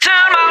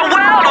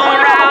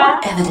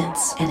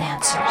Evidence and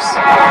Answers.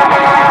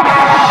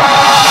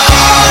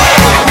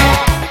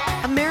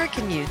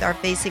 American youth are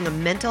facing a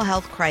mental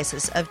health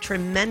crisis of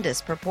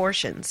tremendous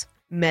proportions.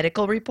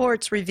 Medical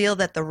reports reveal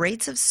that the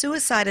rates of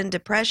suicide and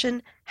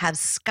depression have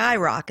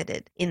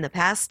skyrocketed in the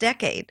past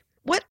decade.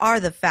 What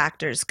are the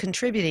factors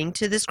contributing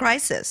to this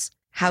crisis?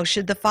 How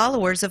should the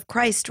followers of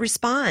Christ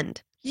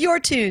respond? You're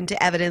tuned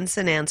to Evidence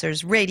and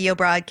Answers radio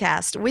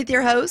broadcast with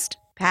your host,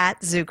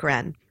 Pat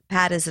Zukeran.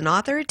 Pat is an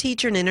author,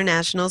 teacher, and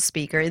international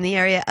speaker in the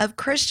area of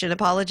Christian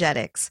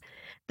apologetics,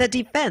 the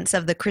defense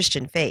of the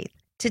Christian faith.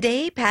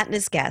 Today, Pat and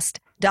his guest,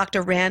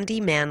 Dr.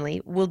 Randy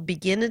Manley, will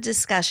begin a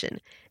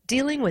discussion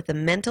dealing with the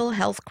mental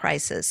health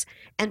crisis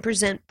and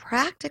present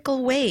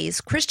practical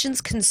ways Christians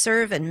can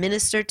serve and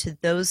minister to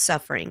those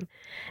suffering.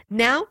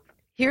 Now,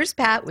 here's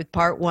Pat with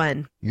part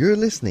one. You're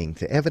listening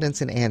to Evidence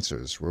and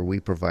Answers, where we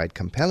provide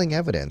compelling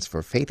evidence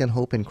for faith and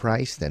hope in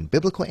Christ and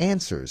biblical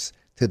answers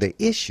to the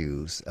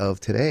issues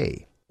of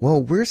today.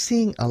 Well, we're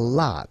seeing a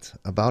lot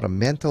about a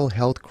mental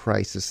health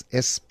crisis,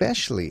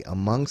 especially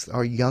amongst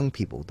our young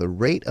people. The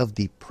rate of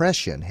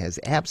depression has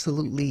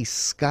absolutely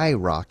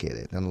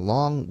skyrocketed, and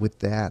along with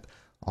that,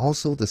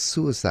 also the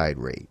suicide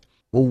rate.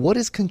 Well, what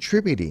is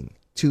contributing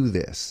to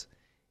this?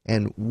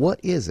 And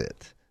what is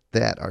it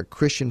that our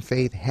Christian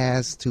faith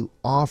has to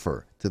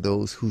offer to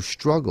those who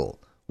struggle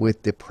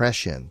with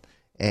depression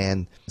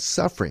and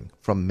suffering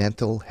from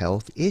mental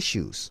health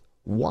issues?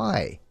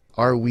 Why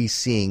are we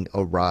seeing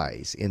a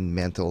rise in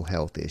mental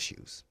health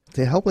issues?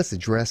 To help us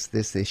address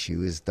this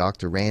issue is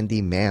Dr.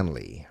 Randy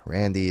Manley.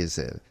 Randy is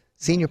a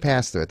senior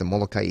pastor at the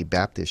Molokai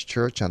Baptist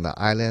Church on the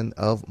island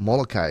of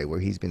Molokai, where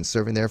he's been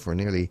serving there for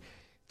nearly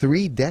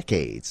 3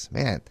 decades.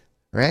 Man,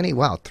 Randy,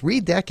 wow,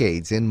 3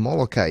 decades in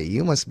Molokai.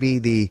 You must be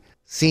the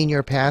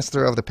senior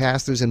pastor of the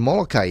pastors in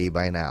Molokai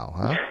by now,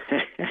 huh?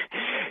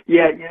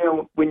 Yeah,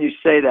 when you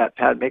say that,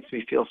 Pat, it makes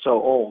me feel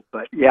so old.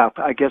 But yeah,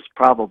 I guess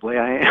probably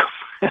I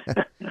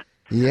am.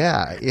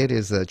 Yeah, it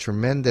is a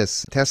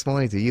tremendous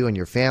testimony to you and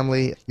your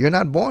family. You're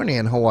not born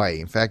in Hawaii.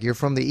 In fact, you're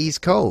from the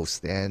East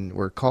Coast, and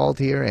we're called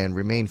here and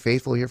remain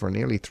faithful here for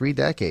nearly 3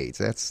 decades.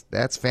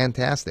 That's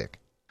fantastic.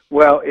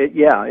 Well,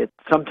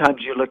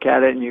 sometimes you look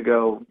at it and you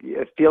go,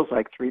 it feels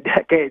like 3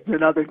 decades,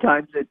 and other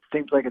times it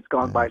seems like it's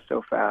gone by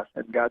so fast,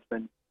 and God's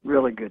been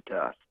really good to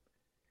us.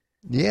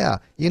 Yeah,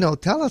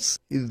 tell us,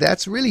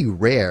 that's really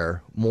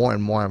rare. More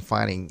and more I'm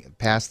finding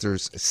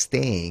pastors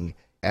staying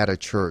at a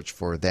church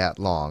for that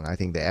long. I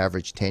think the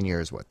average tenure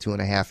is,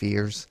 2.5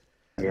 years?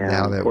 Yeah,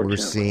 now that we're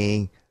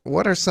seeing.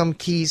 What are some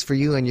keys for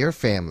you and your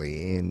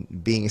family in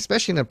being,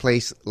 especially in a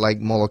place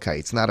like Molokai?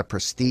 It's not a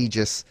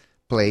prestigious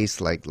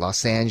place like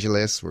Los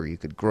Angeles where you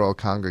could grow a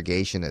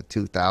congregation at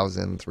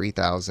 2,000,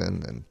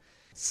 3,000, and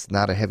it's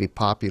not a heavy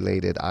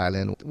populated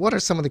island. What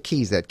are some of the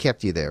keys that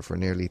kept you there for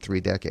nearly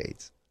 3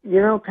 decades?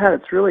 Pat,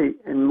 it's really,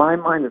 in my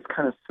mind, it's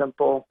kind of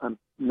simple. I'm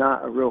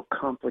not a real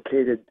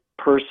complicated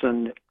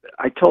person.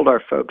 I told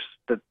our folks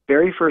the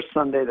very first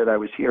Sunday that I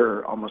was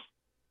here almost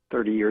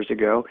 30 years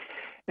ago,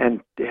 and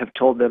have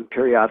told them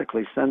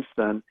periodically since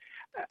then,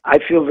 I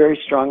feel very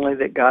strongly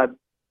that God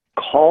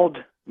called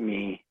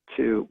me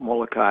to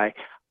Molokai.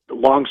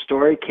 Long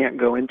story, can't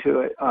go into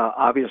it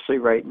obviously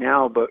right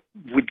now, but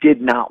we did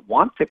not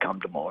want to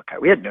come to Molokai.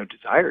 We had no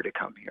desire to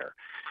come here.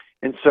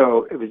 And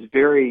so it was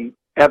very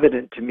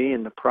evident to me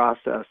in the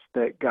process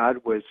that God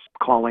was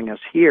calling us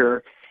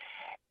here.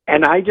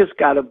 And I just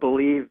got to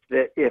believe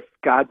that if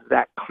God's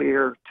that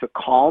clear to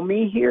call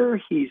me here,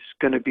 he's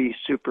going to be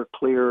super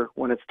clear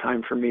when it's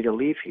time for me to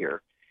leave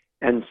here.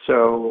 And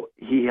so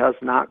he has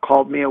not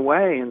called me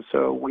away, and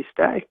so we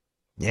stay.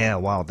 Yeah,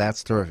 wow,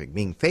 that's terrific.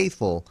 Being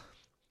faithful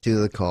to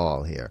the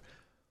call here.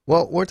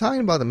 Well, we're talking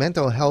about the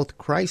mental health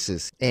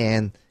crisis,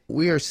 and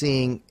we are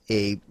seeing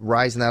a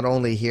rise not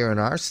only here in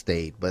our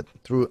state, but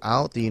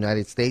throughout the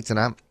United States, and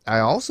I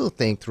also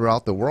think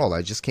throughout the world.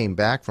 I just came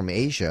back from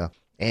Asia,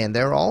 and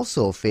they're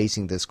also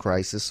facing this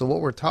crisis. So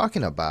what we're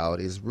talking about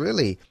is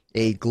really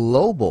a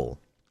global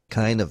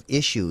kind of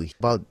issue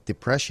about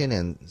depression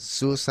and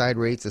suicide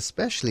rates,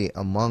 especially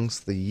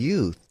amongst the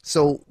youth.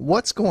 So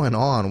what's going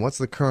on? What's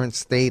the current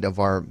state of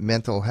our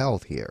mental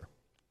health here?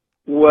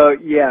 Well,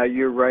 yeah,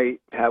 you're right,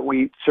 Pat.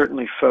 We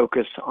certainly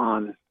focus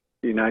on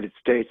the United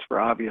States for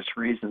obvious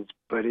reasons,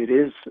 but it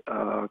is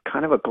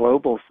kind of a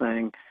global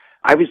thing.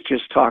 I was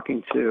just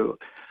talking to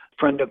a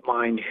friend of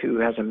mine who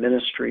has a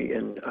ministry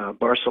in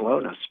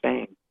Barcelona,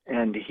 Spain,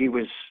 and he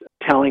was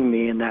telling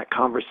me in that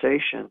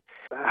conversation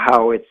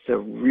how it's a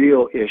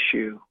real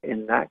issue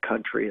in that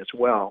country as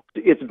well.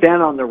 It's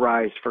been on the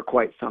rise for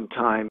quite some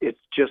time. It's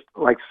just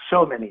like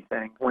so many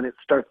things. When it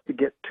starts to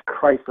get to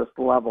crisis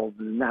level,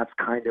 then that's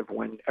kind of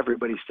when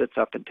everybody sits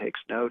up and takes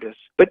notice.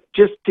 But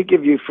just to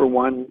give you for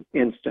one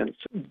instance,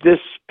 this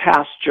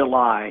past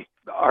July,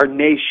 our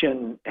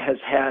nation has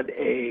had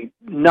a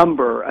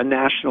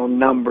national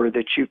number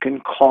that you can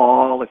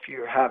call if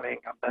you're having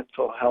a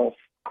mental health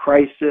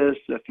crisis,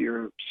 if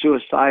you're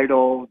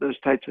suicidal, those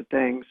types of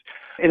things.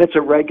 And it's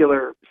a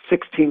regular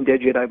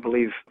 16-digit, I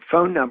believe,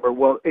 phone number.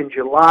 Well, in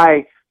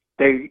July,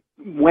 they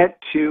went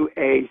to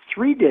a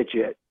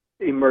 3-digit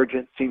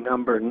emergency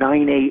number.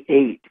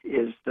 988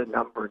 is the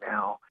number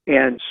now.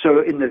 And so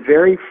in the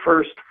very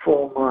first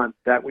full month,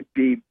 that would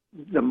be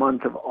the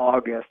month of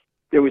August,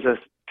 there was a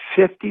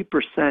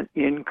 50%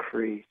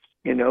 increase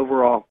in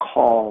overall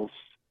calls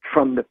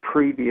from the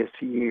previous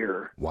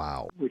year.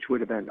 Wow. Which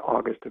would have been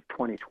August of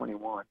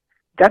 2021.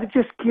 That would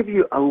just give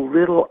you a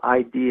little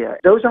idea.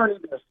 Those aren't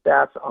even the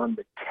stats on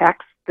the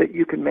text that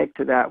you can make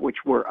to that, which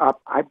were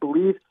up, I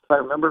believe, if I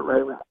remember it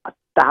right,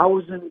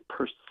 1,000%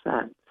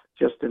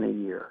 just in a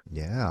year.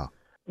 Yeah.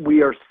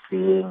 We are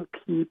seeing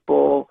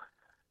people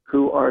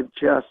who are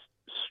just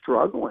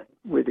struggling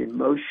with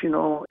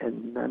emotional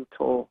and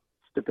mental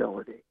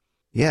stability.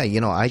 Yeah,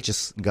 I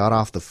just got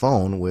off the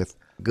phone with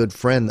a good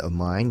friend of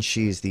mine.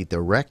 She's the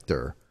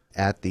director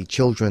at the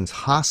Children's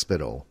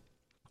Hospital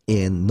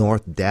in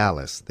North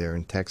Dallas, there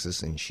in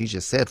Texas, and she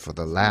just said for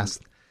the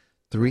last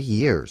 3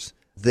 years,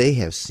 they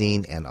have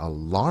seen an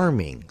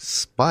alarming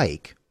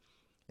spike,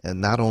 and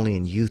not only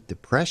in youth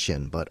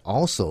depression, but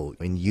also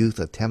in youth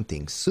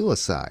attempting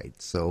suicide.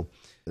 So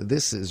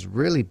this has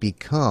really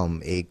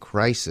become a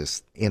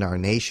crisis in our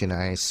nation.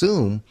 I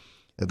assume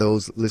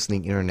those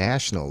listening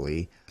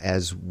internationally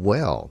as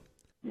well.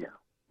 Yeah.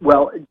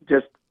 Well,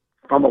 just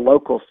from a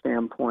local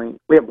standpoint,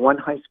 we have one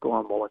high school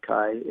on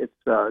Molokai. It's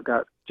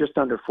got just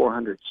under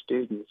 400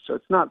 students, so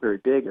it's not very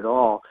big at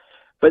all.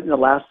 But in the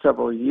last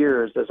several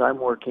years, as I'm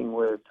working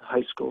with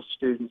high school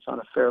students on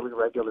a fairly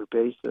regular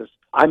basis,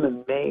 I'm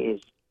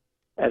amazed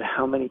at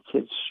how many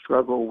kids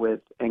struggle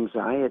with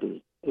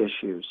anxiety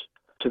issues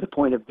to the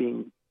point of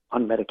being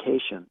on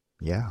medication.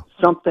 Yeah.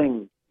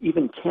 Something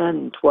even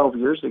 10, 12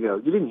 years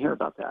ago, you didn't hear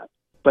about that.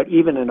 But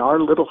even in our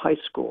little high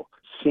school,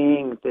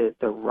 seeing the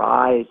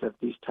rise of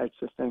these types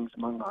of things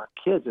among our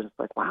kids, and it's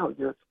like, wow,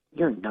 you're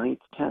ninth,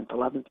 10th,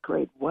 11th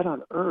grade. What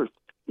on earth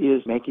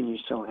is making you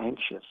so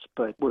anxious?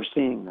 But we're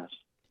seeing this.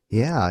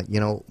 Yeah,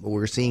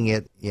 we're seeing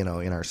it, in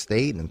our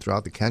state and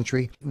throughout the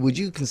country. Would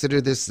you consider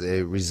this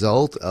a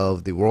result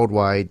of the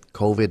worldwide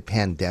COVID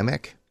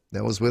pandemic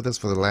that was with us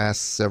for the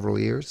last several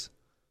years?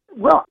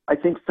 Well, I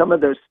think some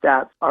of those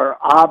stats are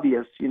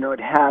obvious. It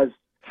has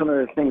some of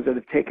the things that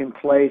have taken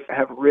place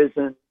have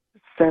risen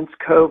since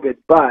COVID.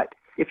 But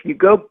if you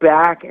go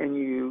back and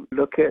you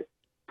look at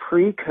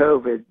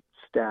pre-COVID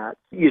stats,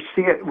 you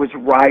see it was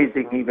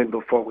rising even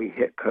before we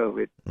hit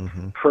COVID.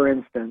 Mm-hmm. For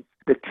instance,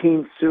 the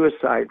teen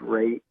suicide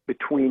rate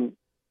between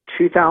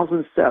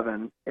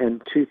 2007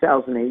 and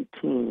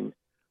 2018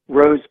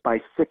 rose by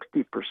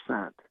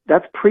 60%.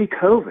 That's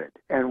pre-COVID,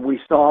 and we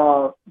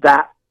saw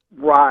that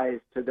rise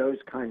to those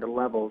kind of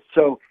levels.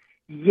 So,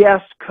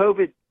 yes,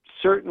 COVID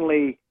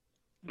certainly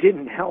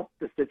didn't help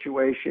the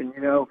situation,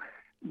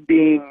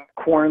 being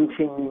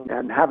quarantined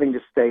and having to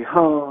stay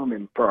home,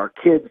 and for our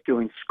kids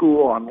doing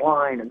school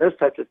online and those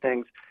types of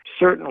things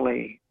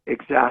certainly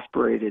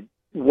exasperated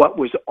what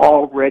was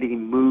already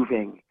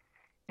moving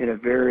in a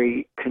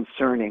very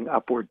concerning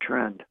upward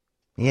trend.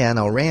 Yeah,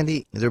 now,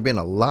 Randy, there have been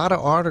a lot of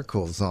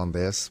articles on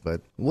this,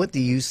 but what do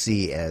you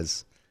see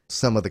as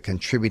some of the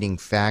contributing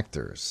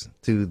factors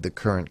to the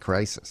current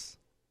crisis?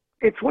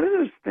 It's one of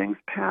those things,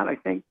 Pat, I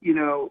think,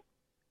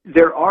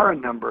 there are a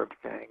number of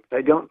things.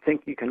 I don't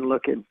think you can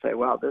look and say,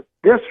 wow,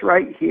 this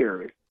right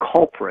here is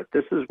culprit.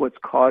 This is what's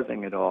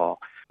causing it all.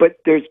 But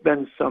there's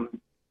been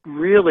some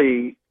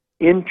really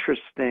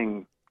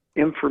interesting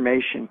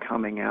information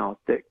coming out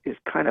that is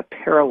kind of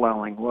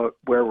paralleling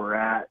where we're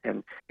at.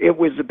 And it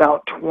was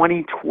about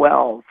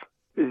 2012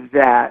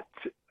 that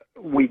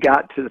we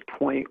got to the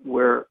point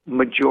where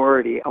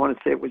majority, I want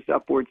to say it was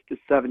upwards to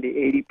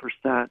 70,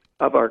 80%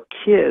 of our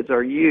kids,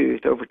 our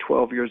youth over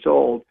 12 years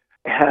old,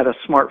 had a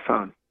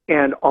smartphone.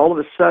 And all of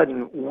a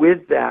sudden,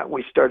 with that,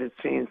 we started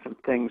seeing some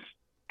things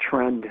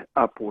trend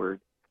upward.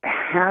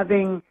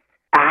 Having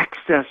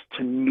access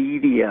to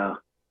media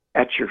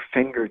at your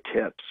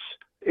fingertips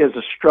is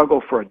a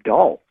struggle for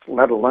adults,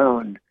 let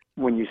alone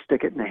when you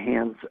stick it in the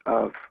hands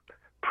of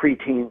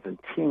preteens and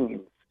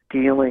teens,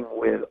 dealing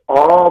with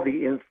all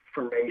the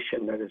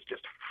information that is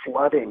just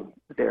flooding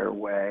their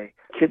way.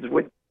 Kids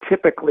would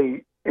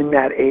typically, in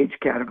that age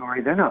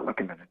category, they're not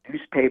looking at a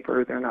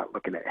newspaper, they're not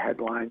looking at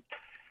headlines.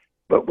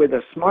 But with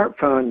a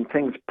smartphone,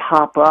 things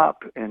pop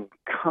up and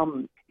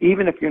come,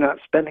 even if you're not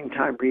spending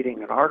time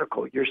reading an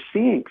article, you're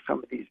seeing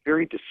some of these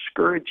very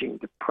discouraging,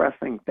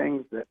 depressing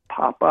things that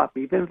pop up,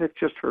 even if it's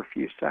just for a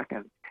few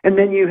seconds. And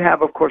then you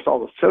have, of course, all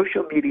the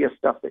social media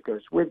stuff that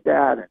goes with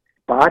that, and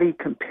body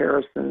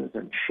comparisons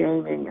and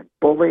shaming and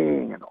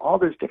bullying and all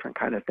those different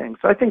kind of things.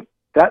 So I think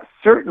that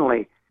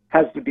certainly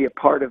has to be a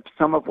part of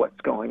some of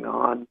what's going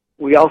on.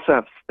 We also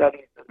have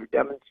studies that are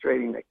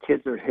demonstrating that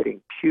kids are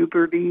hitting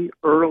puberty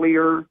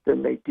earlier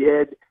than they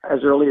did as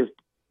early as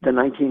the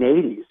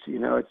 1980s.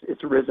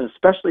 It's risen,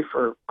 especially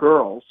for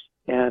girls,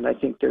 and I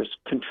think there's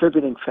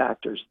contributing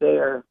factors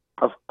there.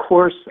 Of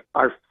course,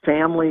 our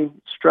family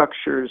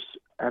structures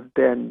have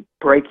been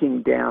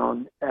breaking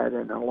down at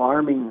an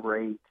alarming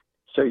rate.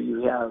 So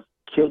you have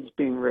kids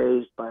being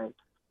raised by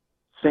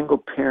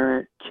single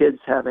parent, kids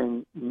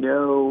having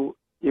no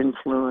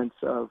influence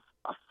of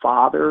a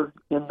father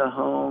in the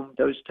home,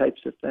 those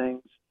types of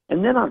things.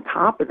 And then on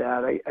top of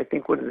that, I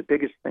think one of the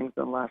biggest things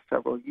in the last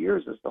several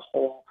years is the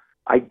whole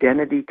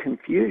identity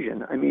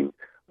confusion. I mean,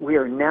 we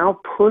are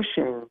now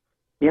pushing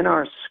in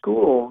our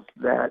schools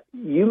that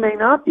you may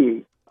not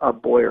be a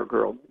boy or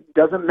girl.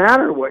 Doesn't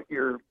matter what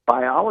your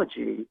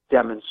biology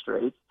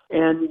demonstrates.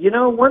 And,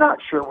 we're not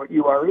sure what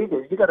you are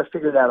either. You got to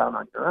figure that out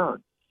on your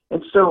own.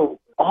 And so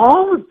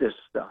all of this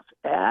stuff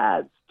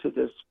adds to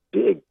this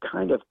big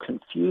kind of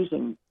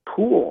confusing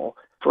pool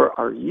for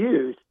our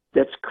youth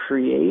that's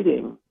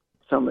creating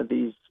some of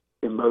these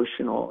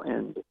emotional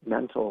and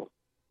mental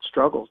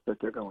struggles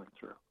that they're going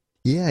through.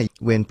 Yeah,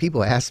 when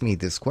people ask me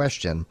this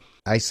question,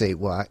 I say,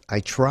 well, I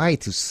try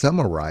to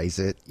summarize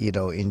it,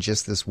 in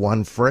just this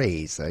one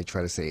phrase. I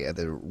try to say at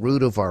the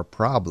root of our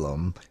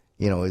problem,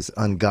 is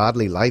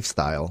ungodly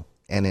lifestyle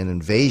and an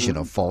invasion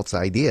of false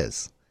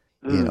ideas.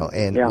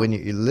 And when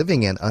you're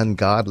living an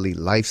ungodly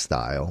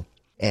lifestyle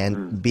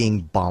and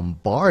being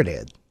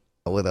bombarded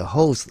with a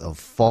host of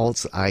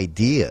false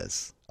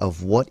ideas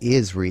of what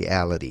is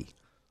reality,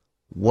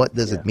 what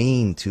does it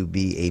mean to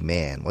be a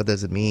man? What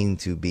does it mean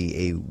to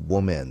be a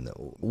woman?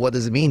 What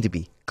does it mean to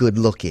be good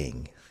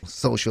looking,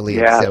 socially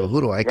acceptable?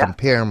 Who do I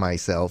compare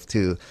myself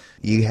to?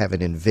 You have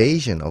an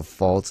invasion of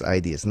false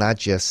ideas, not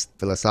just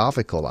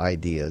philosophical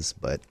ideas,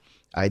 but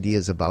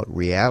ideas about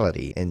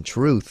reality and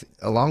truth,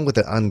 along with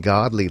the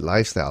ungodly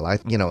lifestyle.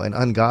 An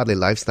ungodly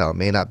lifestyle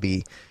may not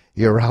be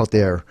you're out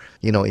there,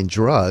 in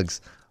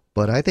drugs,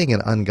 but I think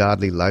an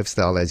ungodly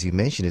lifestyle, as you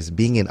mentioned, is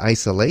being in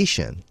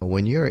isolation.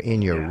 When you're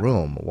in your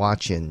room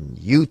watching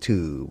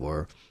YouTube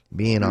or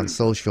being on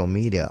social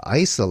media,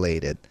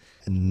 isolated,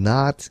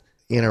 not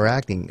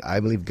interacting. I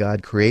believe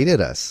God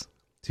created us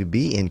to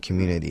be in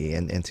community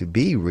and to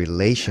be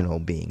relational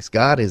beings.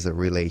 God is a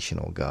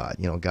relational God.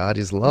 God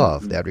is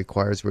love. That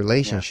requires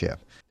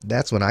relationship.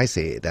 That's when I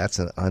say that's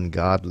an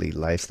ungodly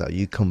lifestyle.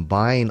 You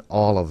combine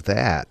all of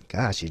that,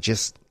 gosh, it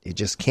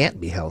just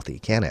can't be healthy,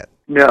 can it?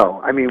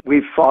 No, I mean,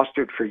 we've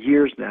fostered for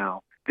years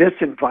now this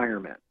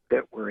environment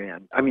that we're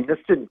in. I mean, this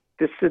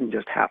didn't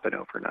just happen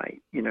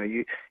overnight.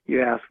 You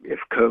ask if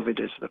COVID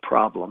is the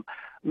problem.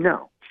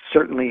 No,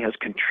 certainly has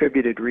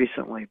contributed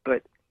recently,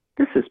 but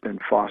this has been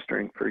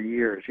fostering for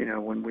years.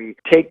 When we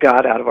take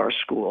God out of our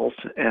schools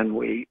and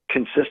we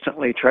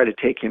consistently try to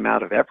take him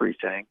out of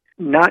everything,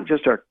 not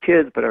just our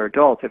kids, but our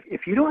adults,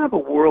 if you don't have a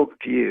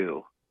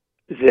worldview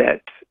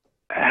that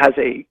has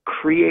a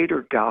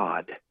creator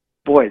God,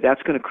 boy,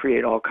 that's going to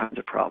create all kinds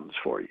of problems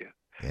for you.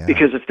 Yeah.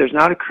 Because if there's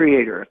not a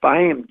creator, if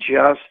I am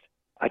just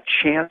a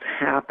chance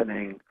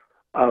happening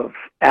of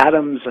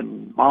atoms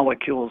and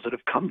molecules that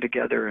have come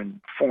together and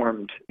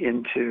formed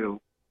into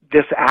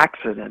this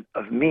accident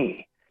of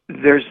me,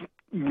 there's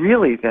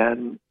really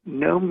then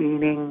no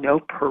meaning, no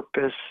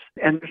purpose,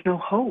 and there's no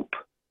hope.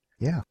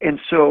 Yeah. And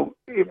so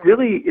it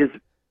really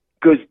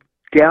goes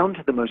down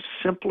to the most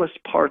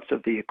simplest parts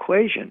of the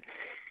equation.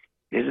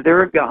 Is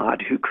there a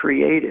God who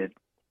created?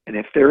 And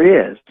if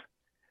there is,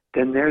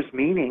 then there's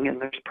meaning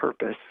and there's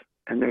purpose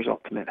and there's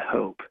ultimate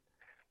hope.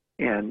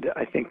 And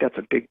I think that's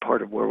a big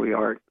part of where we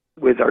are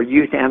with our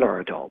youth and our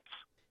adults.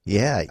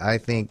 Yeah, I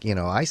think,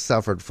 I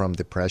suffered from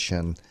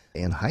depression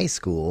in high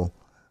school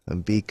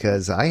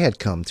because I had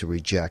come to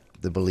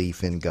reject the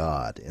belief in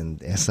God.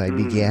 And as I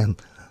began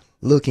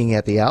looking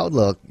at the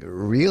outlook,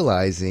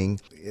 realizing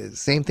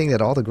same thing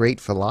that all the great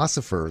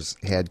philosophers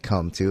had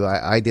come to.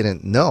 I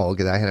didn't know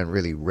because I hadn't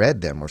really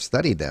read them or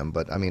studied them.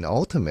 But I mean,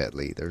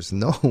 ultimately, there's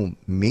no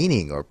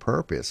meaning or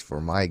purpose for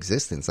my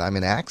existence. I'm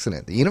an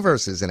accident. The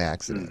universe is an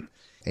accident.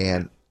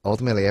 And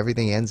ultimately,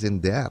 everything ends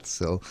in death.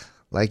 So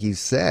like you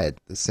said,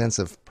 the sense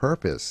of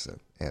purpose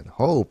and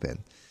hope and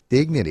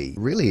dignity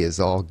really is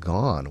all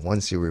gone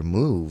once you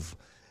remove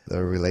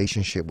the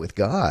relationship with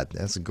God.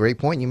 That's a great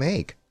point you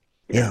make.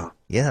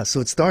 Yeah. So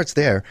it starts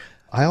there.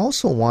 I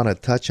also want to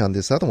touch on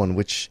this other one,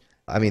 which,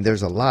 I mean,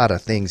 there's a lot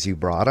of things you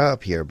brought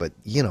up here, but,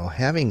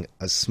 having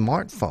a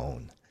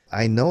smartphone.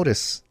 I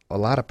notice a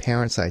lot of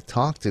parents I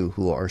talk to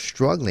who are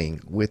struggling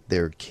with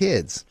their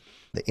kids,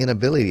 the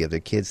inability of their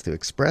kids to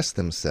express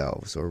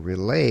themselves or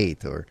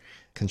relate or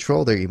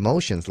control their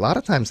emotions. A lot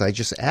of times I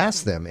just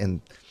ask them,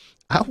 and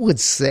I would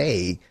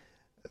say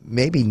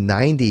maybe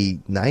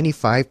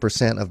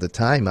 95% of the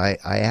time I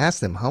ask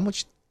them, how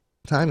much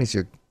time is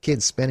your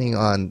kid spending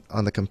on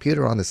the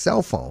computer, on the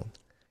cell phone?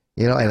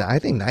 And I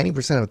think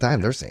 90% of the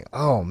time they're saying,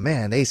 oh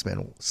man, they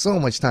spend so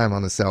much time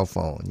on the cell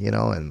phone,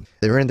 and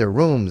they're in their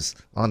rooms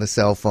on the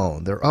cell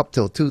phone. They're up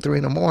till 2, 3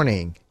 in the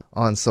morning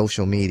on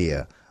social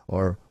media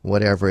or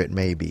whatever it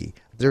may be.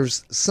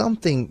 There's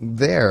something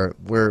there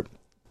where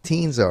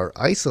teens are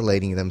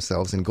isolating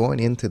themselves and going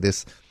into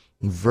this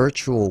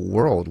virtual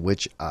world,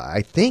 which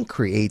I think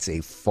creates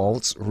a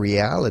false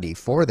reality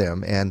for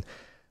them. And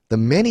the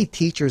many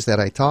teachers that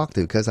I talk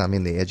to, because I'm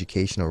in the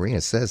educational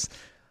arena, says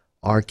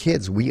our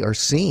kids we are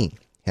seeing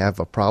have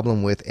a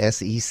problem with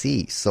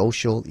SEC,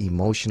 social,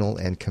 emotional,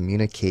 and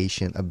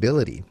communication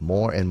ability,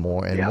 more and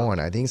more and more.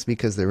 And I think it's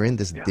because they're in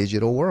this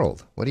digital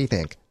world. What do you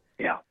think?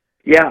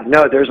 Yeah,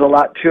 no, there's a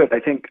lot to it. I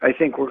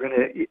think we're going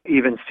to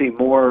even see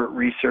more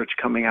research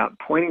coming out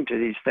pointing to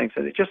these things,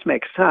 and it just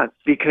makes sense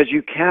because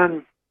you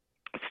can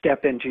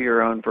step into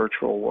your own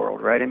virtual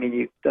world, right? I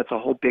mean, that's a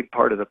whole big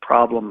part of the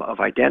problem of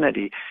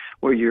identity,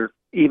 where you're,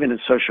 even in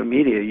social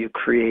media, you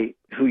create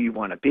who you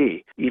want to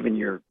be. Even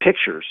your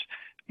pictures,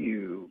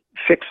 you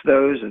fix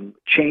those and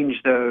change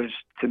those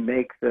to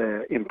make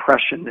the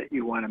impression that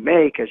you want to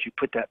make as you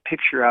put that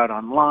picture out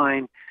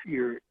online.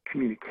 Your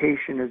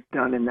communication is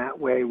done in that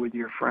way with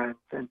your friends.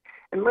 And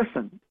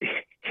listen,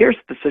 here's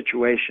the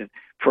situation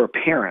for a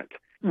parent.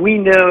 We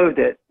know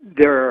that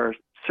there are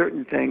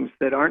certain things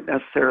that aren't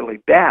necessarily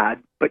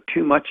bad, but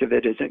too much of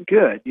it isn't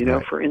good. You know,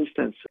 Right. for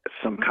instance,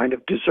 some kind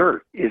of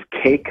dessert. Is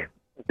cake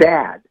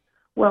bad?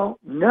 Well,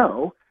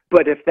 no.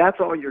 But if that's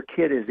all your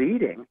kid is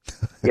eating,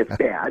 it's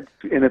bad,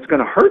 and it's going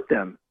to hurt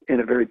them in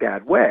a very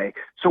bad way.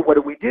 So what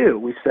do?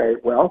 We say,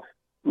 well,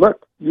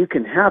 look, you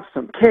can have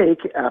some cake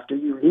after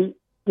you eat,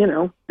 you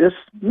know, this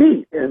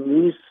meat and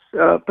these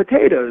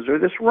potatoes or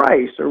this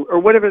rice or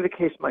whatever the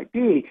case might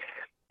be.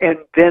 And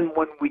then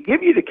when we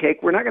give you the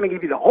cake, we're not going to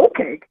give you the whole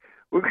cake.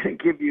 We're going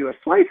to give you a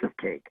slice of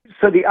cake.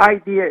 So the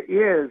idea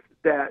is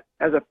that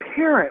as a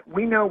parent,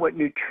 we know what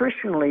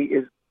nutritionally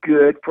is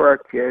good for our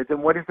kids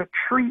and what is a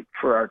treat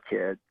for our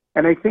kids.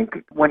 And I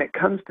think when it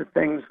comes to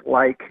things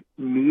like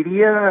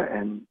media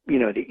and, you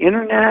know, the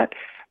internet,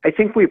 I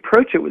think we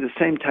approach it with the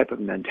same type of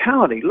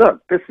mentality.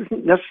 Look, this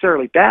isn't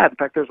necessarily bad. In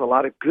fact, there's a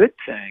lot of good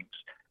things.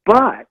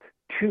 But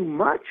too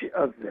much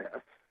of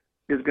this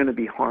is going to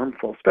be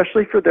harmful,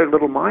 especially for their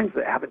little minds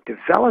that haven't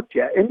developed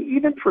yet, and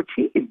even for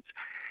teens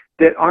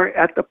that aren't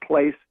at the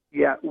place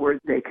yet where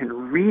they can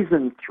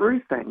reason through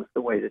things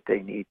the way that they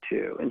need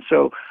to. And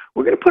so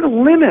we're going to put a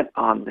limit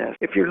on this.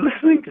 If you're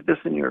listening to this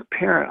and you're a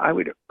parent, I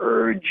would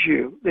urge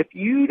you, if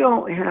you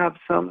don't have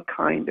some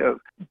kind of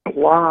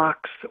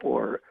blocks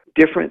or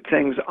different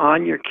things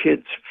on your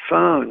kids'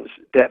 phones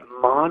that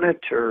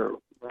monitor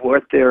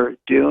what they're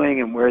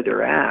doing and where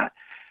they're at,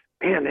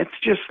 man, it's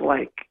just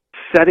like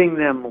setting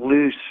them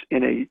loose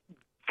in a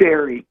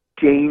very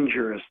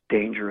dangerous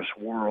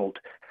world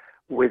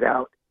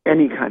without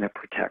any kind of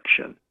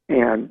protection.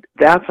 And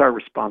that's our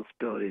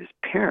responsibility as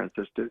parents,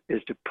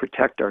 is to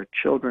protect our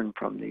children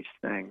from these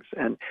things.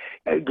 And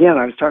again,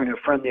 I was talking to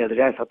a friend the other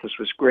day. I thought this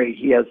was great.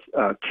 He has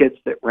kids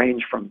that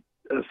range from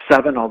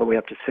 7 all the way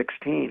up to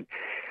 16.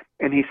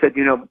 And he said,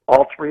 you know,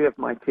 all 3 of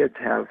my kids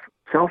have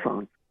cell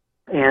phones.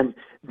 And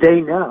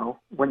they know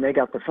when they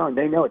got the phone,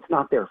 they know it's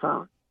not their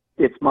phone.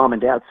 It's mom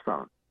and dad's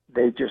phone.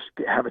 They just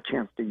have a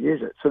chance to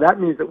use it. So that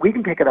means that we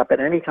can pick it up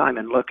at any time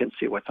and look and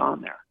see what's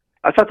on there.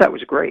 I thought that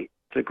was great.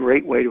 It's a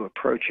great way to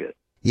approach it.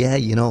 Yeah,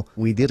 you know,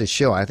 we did a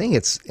show. I think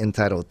it's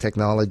entitled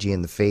Technology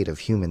and the Fate of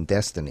Human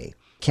Destiny.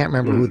 Can't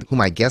remember who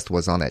my guest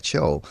was on that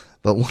show,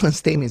 but one of the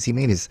statements he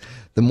made is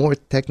the more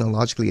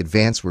technologically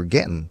advanced we're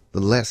getting, the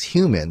less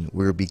human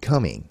we're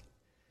becoming.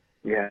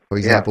 Yeah. For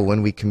example,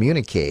 when we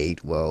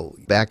communicate, well,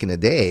 back in the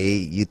day,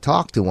 you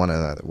talk to one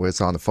another, whether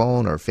it's on the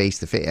phone or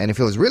face-to-face. And if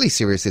it was really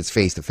serious, it's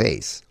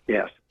face-to-face.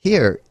 Yes.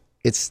 Here,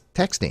 it's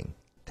texting.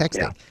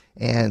 Yeah.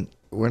 And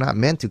we're not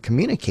meant to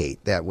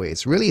communicate that way.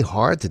 It's really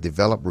hard to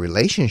develop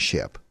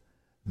relationship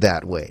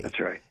that way. That's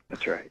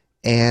right.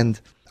 And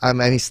I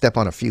may step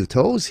on a few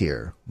toes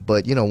here,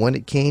 but, you know, when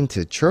it came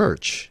to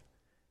church,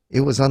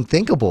 it was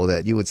unthinkable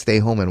that you would stay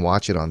home and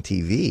watch it on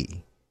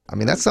TV. I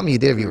mean, that's something you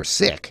did if you were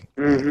sick,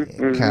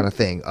 kind of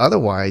thing.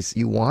 Otherwise,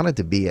 you wanted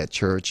to be at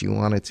church. You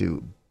wanted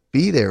to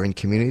be there in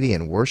community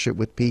and worship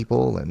with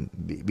people and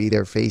be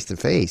there face to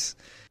face.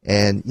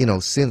 And, you know,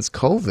 since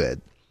COVID,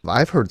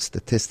 I've heard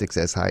statistics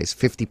as high as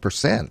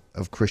 50%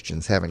 of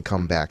Christians haven't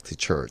come back to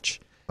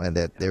church and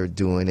that they're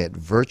doing it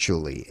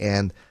virtually.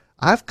 And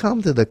I've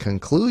come to the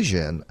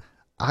conclusion,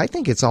 I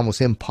think it's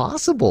almost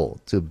impossible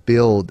to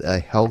build a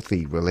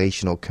healthy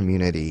relational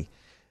community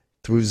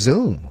through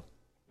Zoom.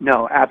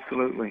 No,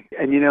 absolutely.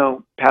 And, you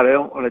know, Pat, I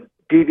don't want to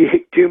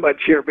deviate too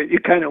much here, but you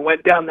kind of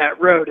went down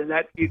that road, and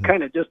that you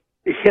kind of just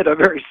hit a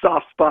very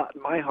soft spot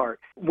in my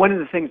heart. One of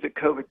the things that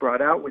COVID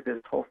brought out with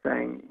this whole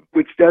thing,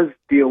 which does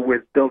deal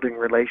with building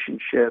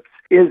relationships,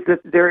 is that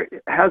there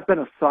has been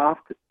a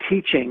soft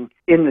teaching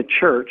in the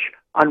church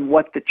on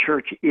what the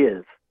church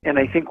is. And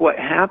I think what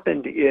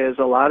happened is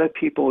a lot of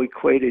people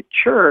equated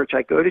church.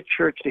 I go to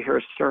church to hear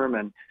a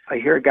sermon. I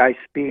hear a guy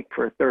speak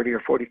for 30 or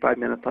 45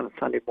 minutes on a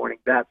Sunday morning.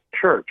 That's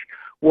church.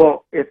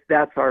 Well, if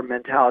that's our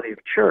mentality of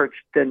church,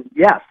 then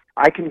yes,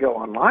 I can go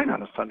online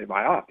on a Sunday.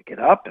 I don't have to get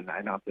up, and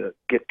I don't have to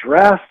get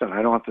dressed, and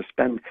I don't have to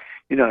spend,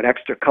 you know, an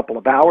extra couple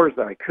of hours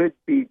that I could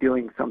be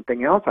doing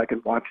something else. I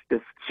can watch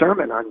this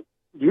sermon on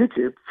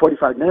YouTube,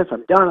 45 minutes,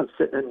 I'm done, I'm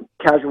sitting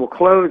in casual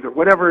clothes or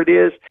whatever it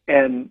is,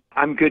 and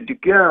I'm good to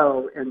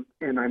go,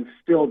 and I'm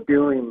still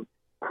doing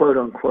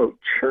quote-unquote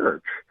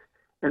church.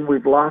 And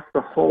we've lost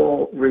the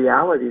whole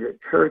reality that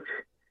church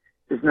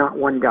is not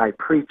one guy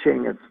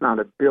preaching, it's not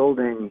a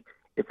building,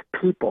 it's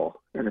people,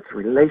 and it's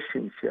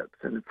relationships,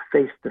 and it's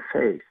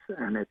face-to-face,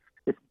 and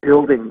it's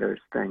building those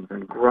things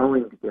and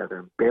growing together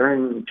and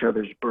bearing each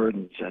other's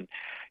burdens and,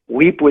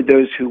 weep with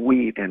those who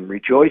weep and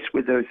rejoice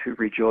with those who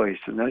rejoice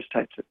and those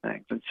types of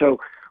things. And so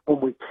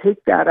when we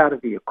take that out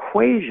of the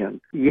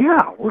equation,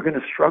 we're going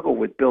to struggle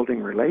with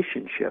building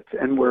relationships.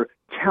 And we're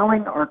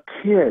telling our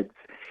kids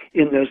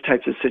in those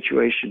types of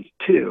situations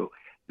too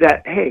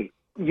that, hey,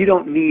 you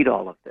don't need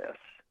all of this.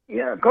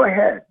 Yeah, go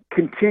ahead.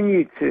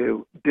 Continue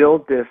to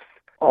build this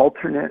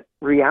alternate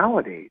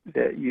reality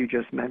that you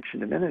just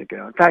mentioned a minute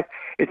ago. In fact,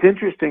 it's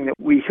interesting that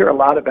we hear a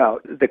lot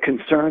about the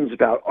concerns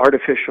about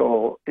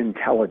artificial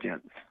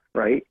intelligence,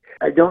 right?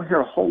 I don't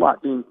hear a whole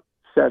lot being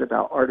said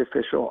about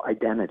artificial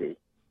identity.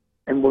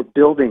 And we're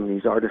building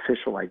these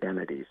artificial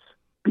identities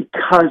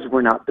because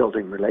we're not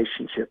building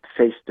relationships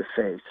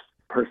face-to-face,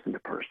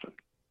 person-to-person.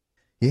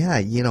 Yeah,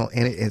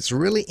 and it's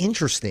really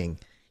interesting.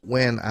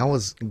 When I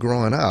was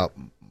growing up,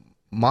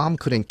 Mom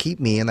couldn't keep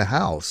me in the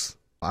house.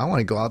 I want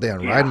to go out there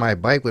and ride my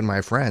bike with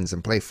my friends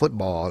and play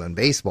football and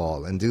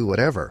baseball and do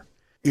whatever.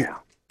 Yeah.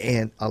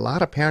 And a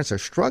lot of parents are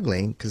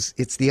struggling because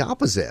it's the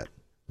opposite.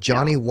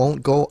 Johnny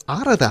won't go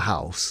out of the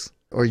house,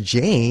 or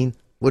Jane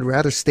would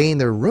rather stay in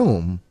their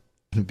room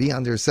and be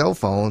on their cell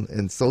phone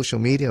and social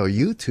media or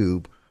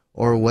YouTube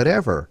or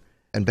whatever.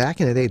 And back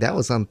in the day, that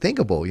was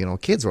unthinkable.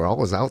 Kids were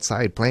always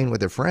outside playing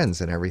with their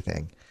friends and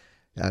everything.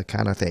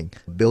 Kind of thing.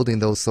 Building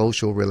those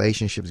social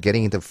relationships,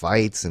 getting into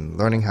fights and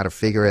learning how to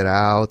figure it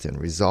out and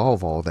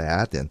resolve all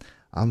that. And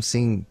I'm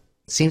seeing,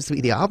 seems to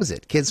be the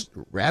opposite. Kids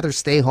rather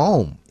stay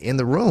home in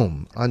the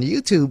room on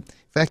YouTube.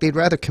 In fact, they'd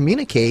rather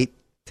communicate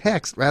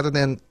text rather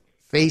than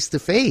face to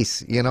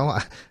face.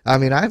 I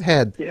mean, I've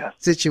had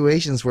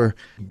situations where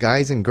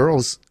guys and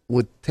girls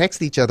would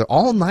text each other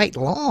all night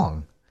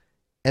long.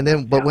 And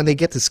then, but when they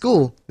get to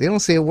school, they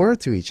don't say a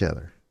word to each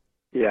other.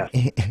 Yeah.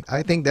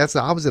 I think that's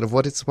the opposite of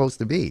what it's supposed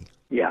to be.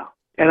 Yeah.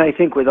 And I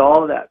think with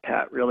all of that,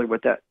 Pat, really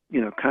with that,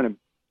 kind of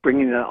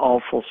bringing that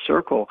all full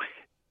circle,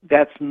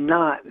 that's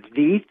not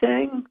the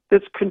thing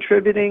that's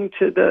contributing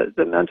to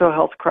the mental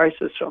health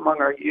crisis among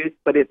our youth,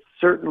 but it's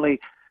certainly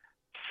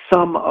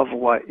some of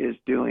what is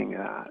doing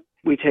that.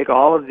 We take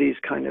all of these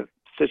kind of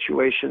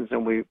situations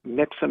and we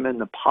mix them in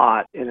the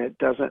pot, and it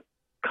doesn't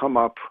come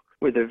up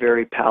with a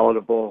very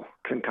palatable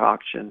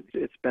concoction.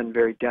 It's been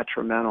very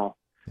detrimental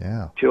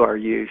to our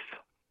youth.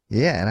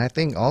 Yeah, and I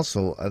think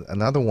also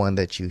another one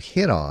that you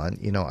hit on,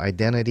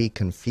 identity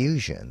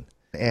confusion.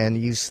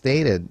 And you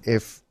stated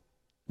if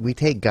we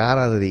take God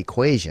out of the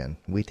equation,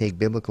 we take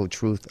biblical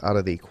truth out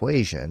of the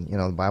equation,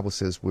 the Bible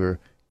says we're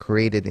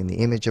created in the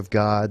image of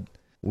God.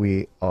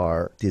 We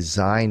are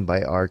designed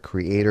by our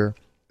Creator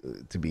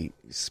to be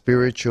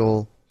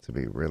spiritual, to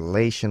be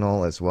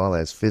relational, as well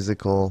as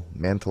physical,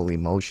 mental,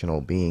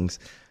 emotional beings.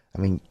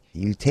 I mean,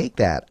 you take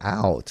that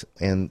out,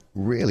 and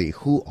really,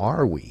 who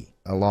are we?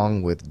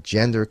 Along with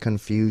gender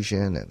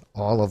confusion and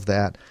all of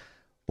that.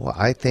 Well,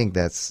 I think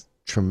that's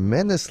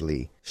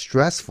tremendously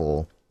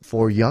stressful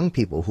for young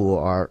people who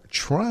are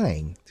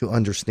trying to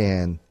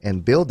understand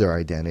and build their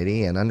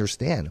identity and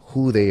understand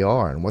who they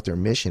are and what their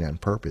mission and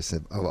purpose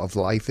of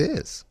life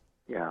is.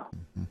 Yeah,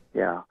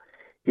 yeah.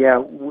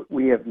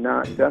 We have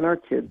not done our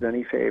kids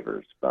any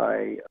favors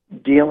by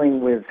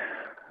dealing with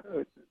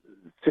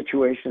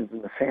situations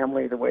in the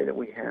family the way that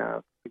we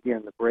have.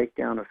 Again, the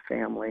breakdown of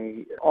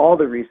family. All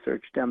the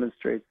research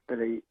demonstrates that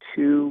a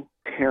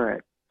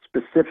two-parent,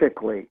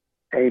 specifically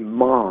a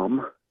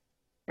mom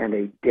and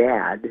a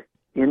dad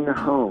in the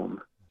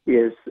home,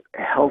 is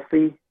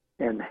healthy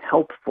and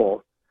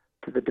helpful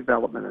to the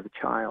development of the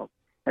child.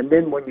 And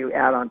then when you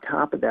add on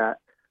top of that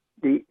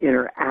the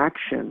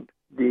interaction,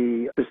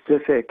 the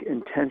specific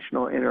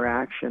intentional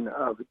interaction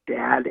of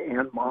dad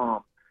and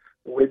mom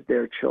with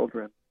their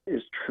children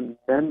is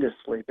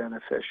tremendously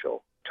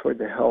beneficial toward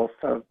the health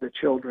of the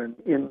children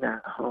in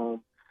that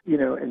home.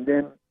 And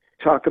then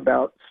talk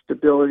about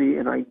stability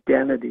and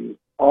identity.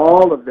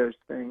 All of those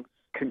things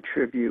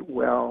contribute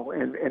well,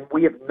 and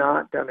we have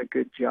not done a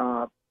good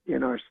job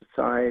in our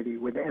society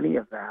with any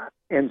of that.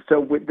 And so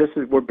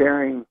we're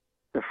bearing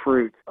the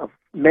fruit of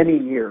many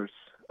years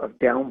of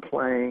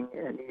downplaying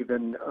and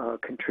even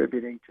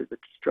contributing to the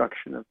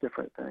destruction of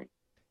different things.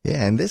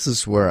 Yeah, and this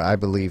is where I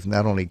believe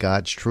not only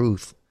God's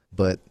truth,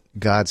 but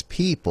God's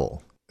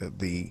people,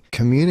 the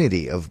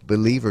community of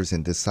believers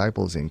and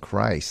disciples in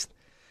Christ,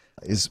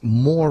 is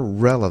more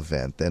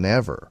relevant than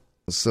ever.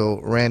 So,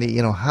 Randy,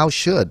 how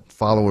should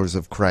followers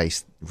of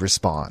Christ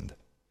respond?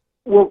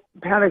 Well,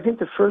 Pat, I think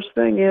the first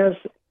thing is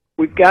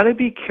we've got to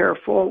be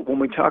careful when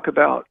we talk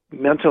about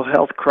mental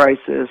health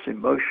crisis,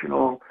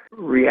 emotional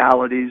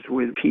realities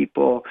with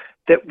people,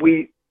 that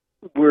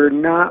we're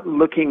not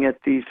looking at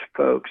these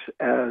folks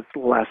as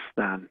less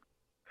than.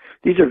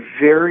 These are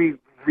very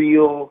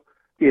real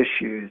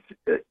issues,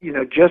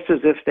 just as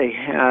if they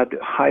had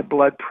high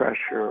blood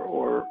pressure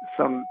or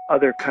some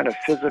other kind of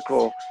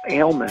physical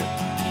ailment.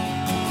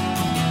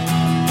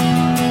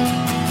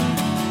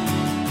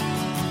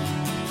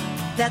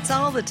 That's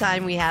all the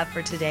time we have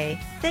for today.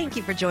 Thank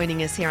you for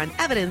joining us here on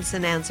Evidence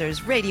and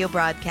Answers radio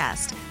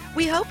broadcast.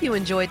 We hope you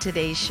enjoyed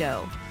today's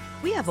show.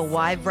 We have a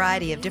wide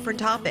variety of different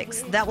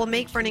topics that will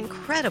make for an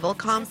incredible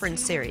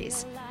conference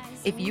series.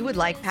 If you would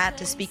like Pat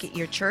to speak at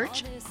your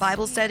church,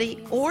 Bible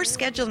study, or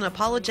schedule an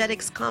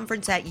apologetics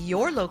conference at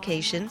your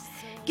location,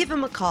 give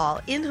him a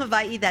call. In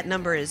Hawaii, that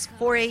number is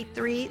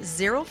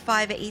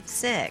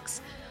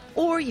 483-0586.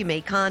 Or you may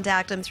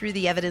contact him through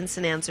the Evidence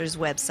and Answers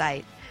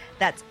website.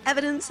 That's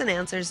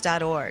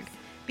evidenceandanswers.org.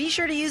 Be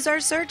sure to use our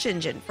search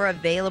engine for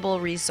available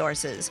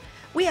resources.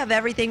 We have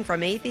everything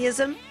from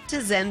atheism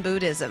to Zen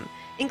Buddhism,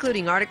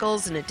 including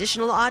articles and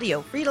additional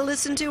audio free to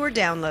listen to or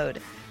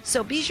download.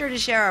 So be sure to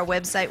share our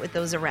website with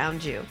those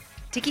around you.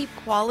 To keep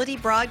quality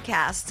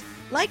broadcasts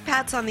like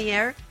Pat's on the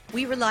Air,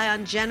 we rely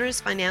on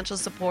generous financial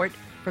support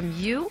from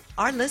you,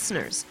 our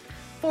listeners.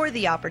 For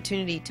the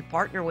opportunity to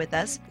partner with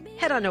us,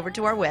 head on over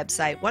to our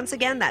website. Once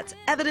again, that's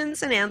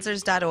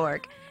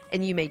evidenceandanswers.org,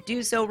 and you may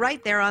do so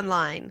right there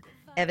online.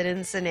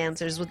 Evidence and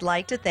Answers would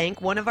like to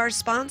thank one of our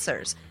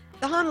sponsors,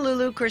 the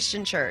Honolulu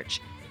Christian Church.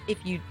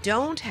 If you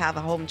don't have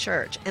a home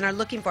church and are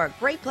looking for a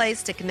great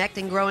place to connect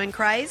and grow in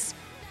Christ,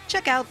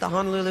 check out the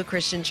Honolulu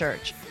Christian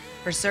Church.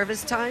 For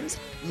service times,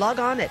 log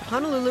on at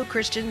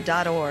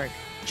honoluluchristian.org.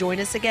 Join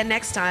us again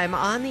next time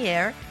on the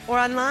air or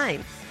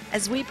online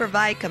as we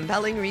provide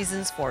compelling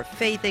reasons for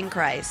faith in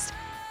Christ.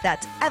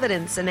 That's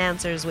Evidence and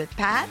Answers with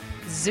Pat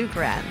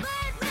Zukeran.